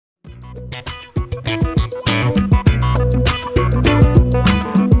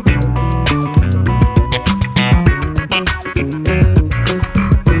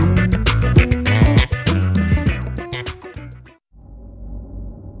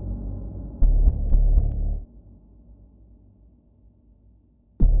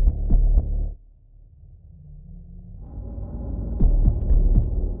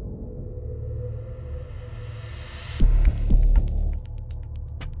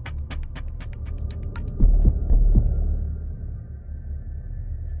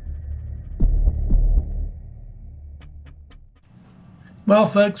Well,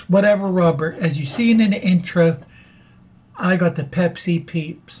 folks, whatever rubber. As you seen in the intro, I got the Pepsi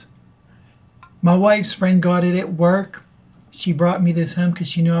Peeps. My wife's friend got it at work. She brought me this home because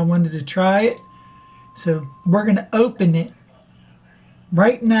she knew I wanted to try it. So we're going to open it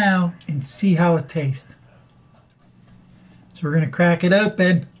right now and see how it tastes. So we're going to crack it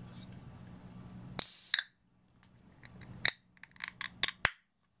open.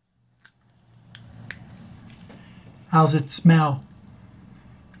 How's it smell?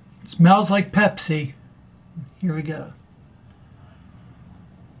 It smells like Pepsi. Here we go.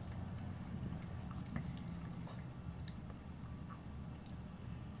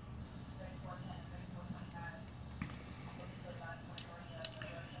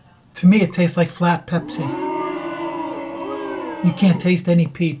 To me, it tastes like flat Pepsi. You can't taste any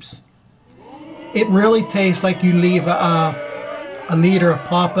Peeps. It really tastes like you leave a liter of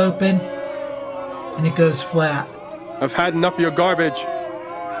pop open and it goes flat. I've had enough of your garbage.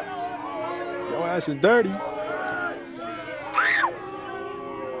 Your ass is dirty.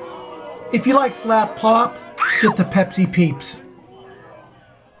 If you like flat pop, get the Pepsi Peeps.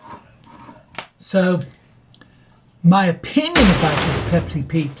 So, my opinion about this Pepsi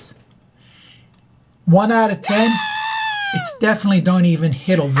Peeps. 1 out of 10, it's definitely don't even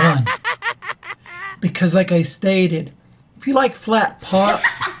hit a 1. Because like I stated, if you like flat pop,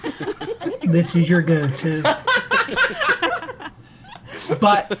 this is your go-to.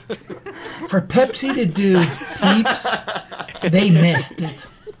 But for Pepsi to do Peeps, they missed it.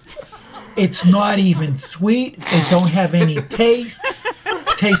 It's not even sweet. It don't have any taste.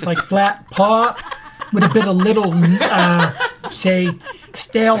 It tastes like flat pop with a bit of little, say,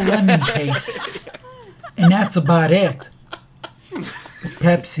 stale lemon taste. And that's about it. But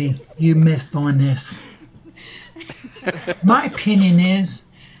Pepsi, you missed on this. My opinion is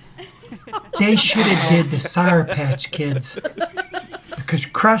they should have did the Sour Patch Kids. Because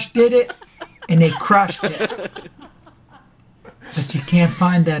Crush did it, and they crushed it. But you can't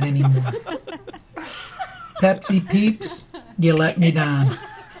find that anymore. Pepsi Peeps, you let me down.